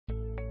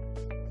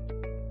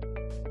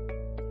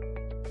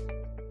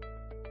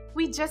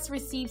We just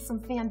received some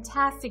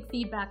fantastic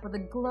feedback with a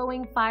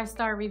glowing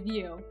 5-star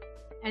review.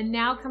 And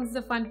now comes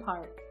the fun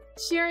part,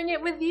 sharing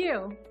it with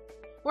you.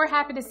 We're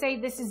happy to say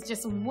this is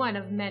just one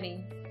of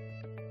many.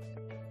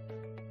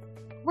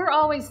 We're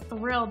always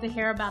thrilled to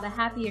hear about a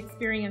happy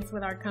experience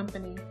with our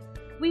company.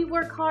 We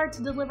work hard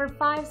to deliver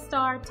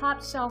 5-star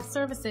top-shelf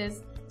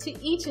services to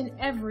each and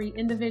every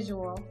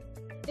individual.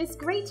 It's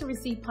great to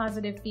receive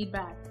positive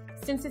feedback,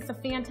 since it's a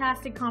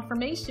fantastic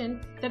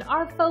confirmation that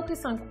our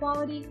focus on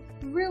quality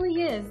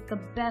really is the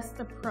best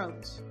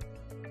approach.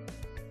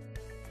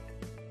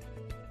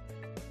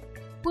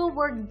 We'll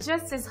work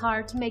just as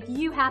hard to make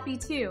you happy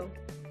too,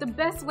 the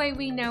best way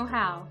we know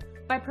how,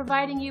 by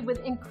providing you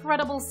with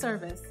incredible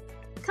service.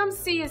 Come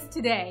see us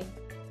today.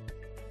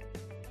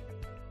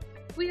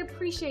 We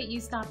appreciate you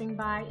stopping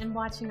by and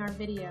watching our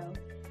video.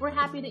 We're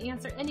happy to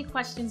answer any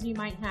questions you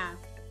might have.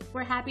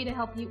 We're happy to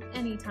help you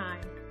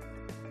anytime.